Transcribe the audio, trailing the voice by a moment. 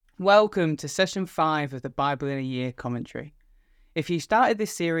Welcome to Session 5 of the Bible in a Year commentary. If you started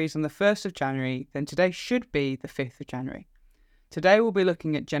this series on the 1st of January, then today should be the 5th of January. Today we'll be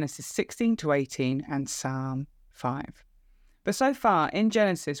looking at Genesis 16 to 18 and Psalm 5. But so far in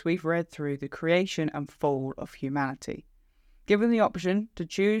Genesis we've read through the creation and fall of humanity. Given the option to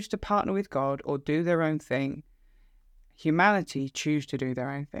choose to partner with God or do their own thing, humanity choose to do their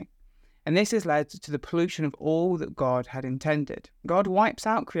own thing. And this has led to the pollution of all that God had intended. God wipes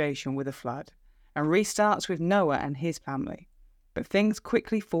out creation with a flood and restarts with Noah and his family. But things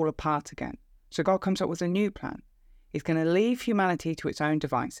quickly fall apart again. So God comes up with a new plan. He's going to leave humanity to its own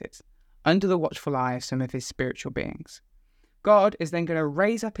devices, under the watchful eye of some of his spiritual beings. God is then going to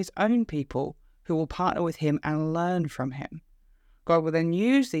raise up his own people who will partner with him and learn from him. God will then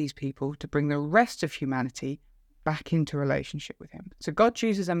use these people to bring the rest of humanity back into relationship with him. So God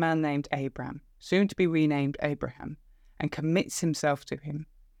chooses a man named Abram, soon to be renamed Abraham, and commits himself to him.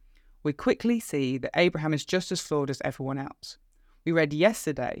 We quickly see that Abraham is just as flawed as everyone else. We read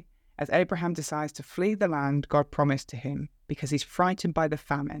yesterday as Abraham decides to flee the land God promised to him because he's frightened by the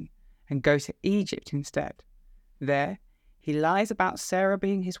famine and go to Egypt instead. There, he lies about Sarah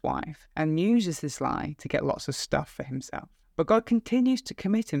being his wife and uses this lie to get lots of stuff for himself. But God continues to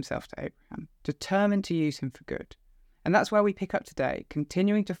commit himself to Abraham, determined to use him for good. And that's where we pick up today,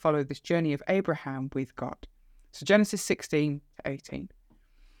 continuing to follow this journey of Abraham with God. So Genesis 16 to 18.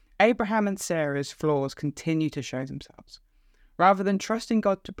 Abraham and Sarah's flaws continue to show themselves. Rather than trusting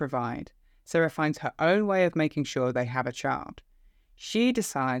God to provide, Sarah finds her own way of making sure they have a child. She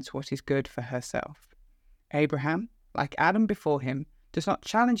decides what is good for herself. Abraham, like Adam before him, does not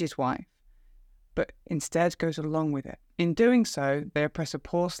challenge his wife, but instead goes along with it. In doing so, they oppress a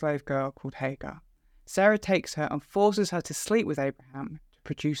poor slave girl called Hagar. Sarah takes her and forces her to sleep with Abraham to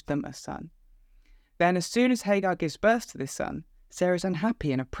produce them a son. Then, as soon as Hagar gives birth to this son, Sarah is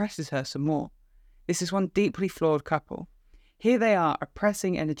unhappy and oppresses her some more. This is one deeply flawed couple. Here they are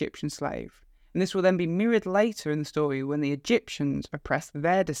oppressing an Egyptian slave, and this will then be mirrored later in the story when the Egyptians oppress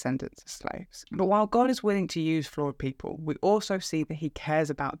their descendants as slaves. But while God is willing to use flawed people, we also see that he cares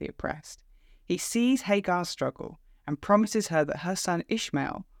about the oppressed. He sees Hagar's struggle and promises her that her son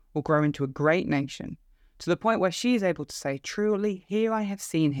Ishmael will grow into a great nation, to the point where she is able to say, "Truly, here I have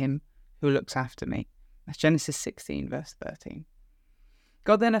seen him who looks after me." That's Genesis 16, verse 13.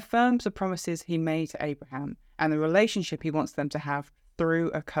 God then affirms the promises he made to Abraham and the relationship he wants them to have through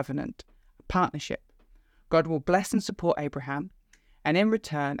a covenant, a partnership. God will bless and support Abraham, and in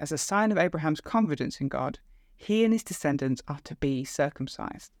return, as a sign of Abraham's confidence in God, he and his descendants are to be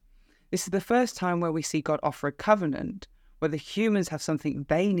circumcised. This is the first time where we see God offer a covenant where the humans have something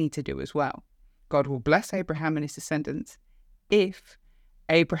they need to do as well. God will bless Abraham and his descendants if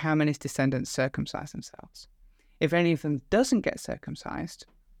Abraham and his descendants circumcise themselves. If any of them doesn't get circumcised,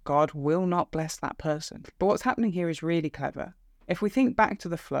 God will not bless that person. But what's happening here is really clever. If we think back to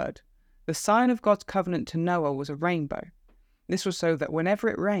the flood, the sign of God's covenant to Noah was a rainbow. This was so that whenever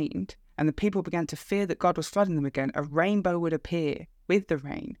it rained and the people began to fear that God was flooding them again, a rainbow would appear with the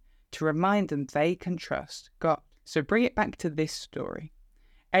rain to remind them they can trust God. So bring it back to this story.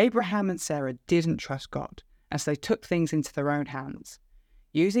 Abraham and Sarah didn't trust God as they took things into their own hands.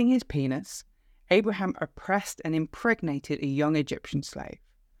 Using his penis, Abraham oppressed and impregnated a young Egyptian slave.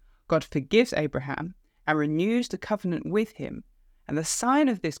 God forgives Abraham and renews the covenant with him, and the sign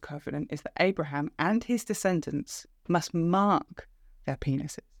of this covenant is that Abraham and his descendants must mark their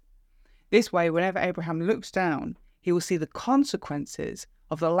penises. This way, whenever Abraham looks down, he will see the consequences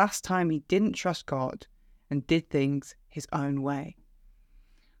of the last time he didn't trust God and did things his own way.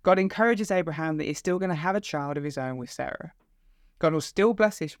 God encourages Abraham that he's still going to have a child of his own with Sarah. God will still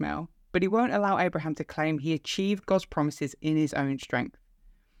bless Ishmael, but he won't allow Abraham to claim he achieved God's promises in his own strength.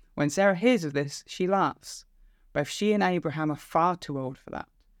 When Sarah hears of this, she laughs. Both she and Abraham are far too old for that.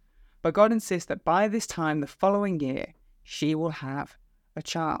 But God insists that by this time the following year, she will have a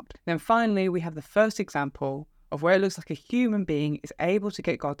child. Then finally, we have the first example of where it looks like a human being is able to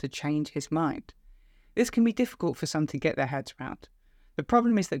get God to change his mind. This can be difficult for some to get their heads around. The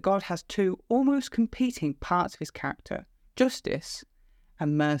problem is that God has two almost competing parts of his character, justice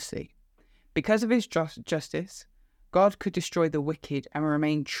and mercy. Because of his justice, God could destroy the wicked and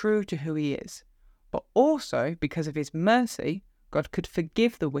remain true to who he is. But also, because of his mercy, God could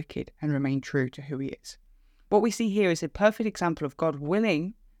forgive the wicked and remain true to who he is. What we see here is a perfect example of God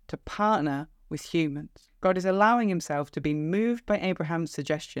willing to partner with humans. God is allowing himself to be moved by Abraham's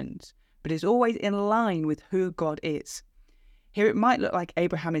suggestions, but is always in line with who God is. Here it might look like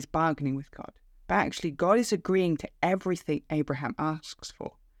Abraham is bargaining with God, but actually God is agreeing to everything Abraham asks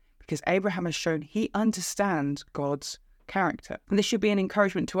for, because Abraham has shown he understands God's character. And this should be an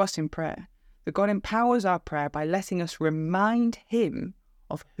encouragement to us in prayer, that God empowers our prayer by letting us remind him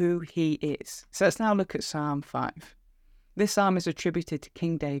of who he is. So let's now look at Psalm 5. This psalm is attributed to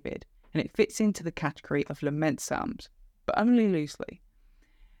King David, and it fits into the category of lament psalms, but only loosely.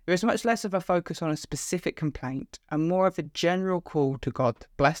 There is much less of a focus on a specific complaint and more of a general call to God to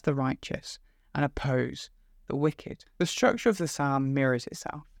bless the righteous and oppose the wicked. The structure of the psalm mirrors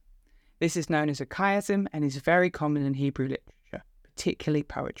itself. This is known as a chiasm and is very common in Hebrew literature, particularly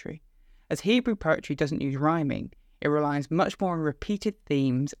poetry. As Hebrew poetry doesn't use rhyming, it relies much more on repeated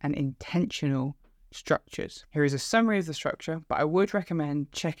themes and intentional structures. Here is a summary of the structure, but I would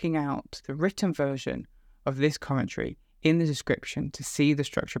recommend checking out the written version of this commentary in the description to see the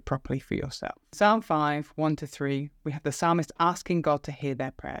structure properly for yourself. Psalm 5, 1-3, we have the psalmist asking God to hear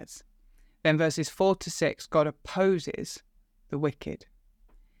their prayers. Then verses 4-6, God opposes the wicked.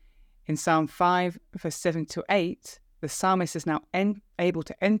 In Psalm 5, verse 7-8, the psalmist is now able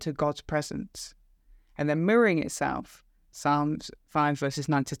to enter God's presence. And then mirroring itself, Psalms 5, verses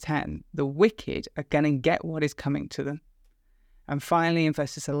 9-10, the wicked are going to get what is coming to them. And finally, in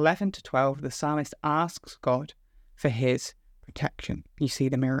verses 11-12, the psalmist asks God for his protection. You see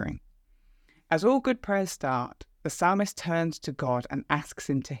the mirroring. As all good prayers start, the psalmist turns to God and asks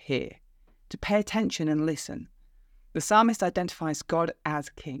him to hear, to pay attention and listen. The psalmist identifies God as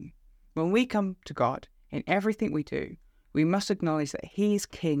king. When we come to God in everything we do, we must acknowledge that he is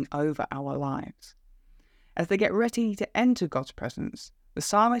king over our lives. As they get ready to enter God's presence, the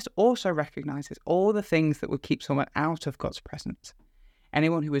psalmist also recognizes all the things that would keep someone out of God's presence.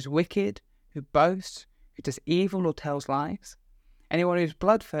 Anyone who is wicked, who boasts, who does evil or tells lies, anyone who is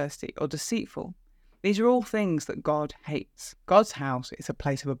bloodthirsty or deceitful. These are all things that God hates. God's house is a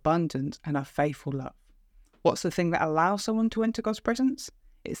place of abundance and of faithful love. What's the thing that allows someone to enter God's presence?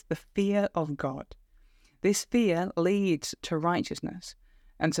 It's the fear of God. This fear leads to righteousness.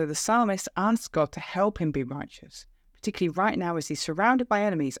 And so the psalmist asks God to help him be righteous, particularly right now as he's surrounded by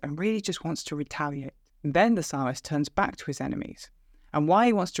enemies and really just wants to retaliate. And then the psalmist turns back to his enemies and why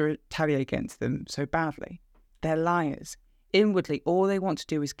he wants to retaliate against them so badly. They're liars. Inwardly, all they want to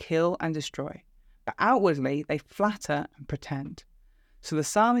do is kill and destroy. But outwardly, they flatter and pretend. So the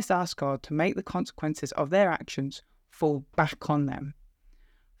psalmist asks God to make the consequences of their actions fall back on them.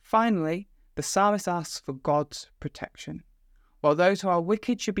 Finally, the psalmist asks for God's protection. While those who are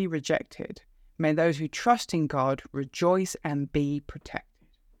wicked should be rejected, may those who trust in God rejoice and be protected.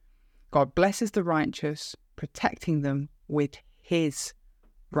 God blesses the righteous, protecting them with his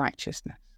righteousness.